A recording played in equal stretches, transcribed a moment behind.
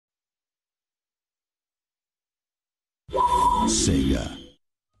SEGA.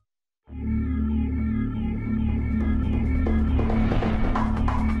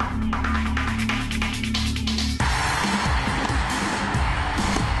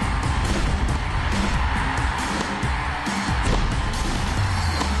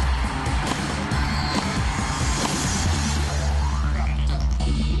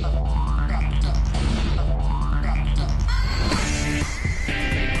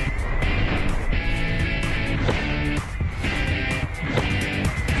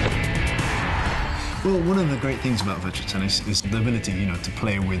 Well, one of the great things about Virtua Tennis is the ability, to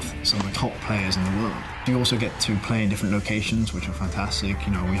play with some of the top players in the world. You also get to play in different locations, which are fantastic.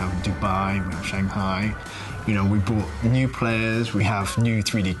 We have Dubai, we have Shanghai. We brought new players, we have new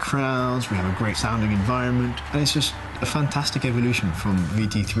 3D crowds, we have a great sounding environment, and it's just a fantastic evolution from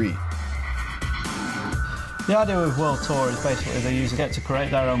VT3. The idea with World Tour is basically the users get to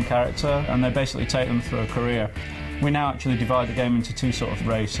create their own character, and they basically take them through a career. We now actually divide the game into two sort of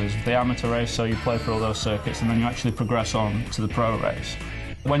races. The amateur race, so you play for all those circuits, and then you actually progress on to the pro race.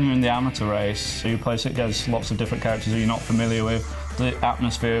 When you're in the amateur race, you play against lots of different characters who you're not familiar with. The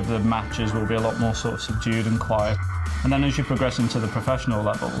atmosphere of the matches will be a lot more sort of subdued and quiet. And then as you progress into the professional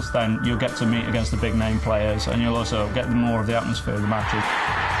levels, then you'll get to meet against the big name players, and you'll also get more of the atmosphere of the matches.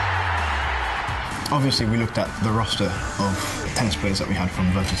 Obviously, we looked at the roster of tennis players that we had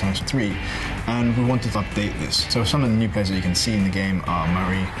from Virtua Tennis 3, and we wanted to update this. So some of the new players that you can see in the game are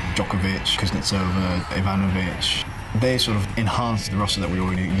Murray, Djokovic, Kuznetsova, Ivanovic. They sort of enhance the roster that we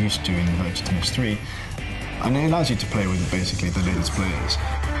already used to in Virtua Tennis 3, and it allows you to play with basically the latest players.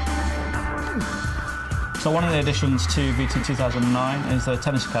 So one of the additions to VT 2009 is the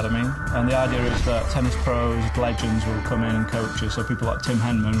Tennis Academy, and the idea is that tennis pros, legends will come in and coach you, so people like Tim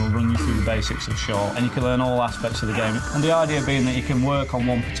Henman will run you through the basics of shot, and you can learn all aspects of the game. And the idea being that you can work on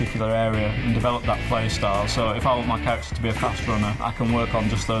one particular area and develop that play style, so if I want my character to be a fast runner, I can work on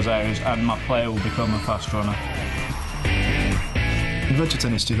just those areas and my player will become a fast runner. In Virtua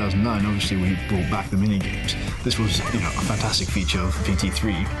Tennis 2009, obviously we brought back the mini-games. This was, a fantastic feature of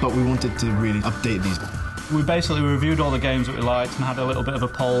VT3, but we wanted to really update these. We basically reviewed all the games that we liked and had a little bit of a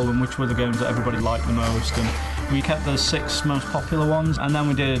poll on which were the games that everybody liked the most, and we kept the 6 most popular ones, and then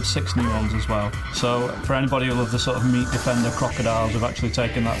we did 6 new ones as well. So for anybody who loves the sort of meat defender crocodiles, we've actually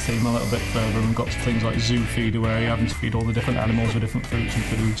taken that theme a little bit further and got to things like Zoo Feeder, where you're having to feed all the different animals with different fruits and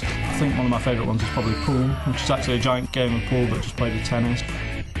foods. I think one of my favourite ones is probably Pool, which is actually a giant game of pool but just played with tennis.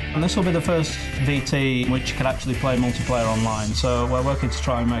 And this will be the first VT which you can actually play multiplayer online, so we're working to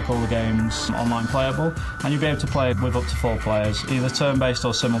try and make all the games online playable, and you'll be able to play with up to 4 players, either turn-based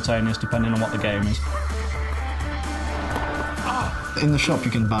or simultaneous, depending on what the game is. In the shop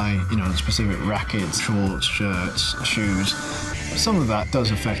you can buy, specific rackets, shorts, shirts, shoes. Some of that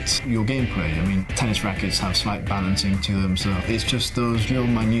does affect your gameplay. Tennis rackets have slight balancing to them, so it's just those little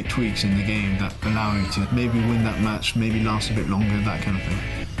minute tweaks in the game that allow you to maybe win that match, maybe last a bit longer, that kind of thing.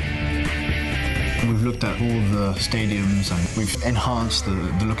 We've looked at all the stadiums and we've enhanced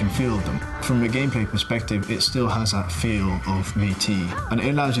the look and feel of them. From a gameplay perspective, it still has that feel of VT, and it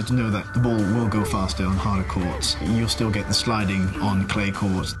allows you to know that the ball will go faster on harder courts. You'll still get the sliding on clay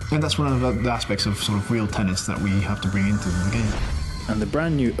courts, and that's one of the aspects of sort of real tennis that we have to bring into the game. And the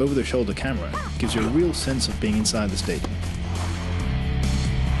brand new over-the-shoulder camera gives you a real sense of being inside the stadium.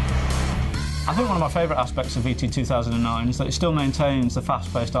 I think one of my favourite aspects of VT 2009 is that it still maintains the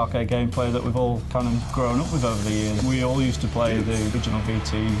fast-paced arcade gameplay that we've all kind of grown up with over the years. We all used to play the original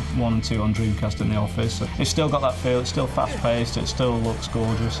VT 1 and 2 on Dreamcast in the office. It's still got that feel, it's still fast-paced, it still looks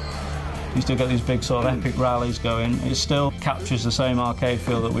gorgeous. You still get these big sort of epic rallies going. It still captures the same arcade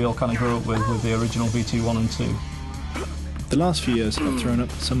feel that we all kind of grew up with the original VT 1 and 2. The last few years have thrown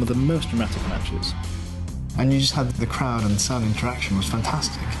up some of the most dramatic matches. And you just had the crowd and the sound interaction was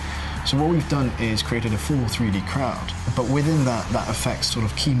fantastic. So what we've done is created a full 3D crowd, but within that affects sort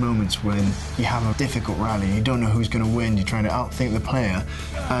of key moments when you have a difficult rally, you don't know who's going to win, you're trying to outthink the player,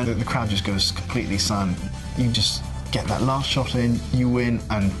 and the crowd just goes completely silent. You just get that last shot in, you win,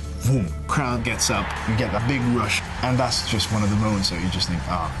 and boom, crowd gets up, you get that big rush, and that's just one of the moments that you just think,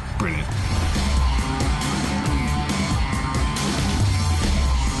 brilliant.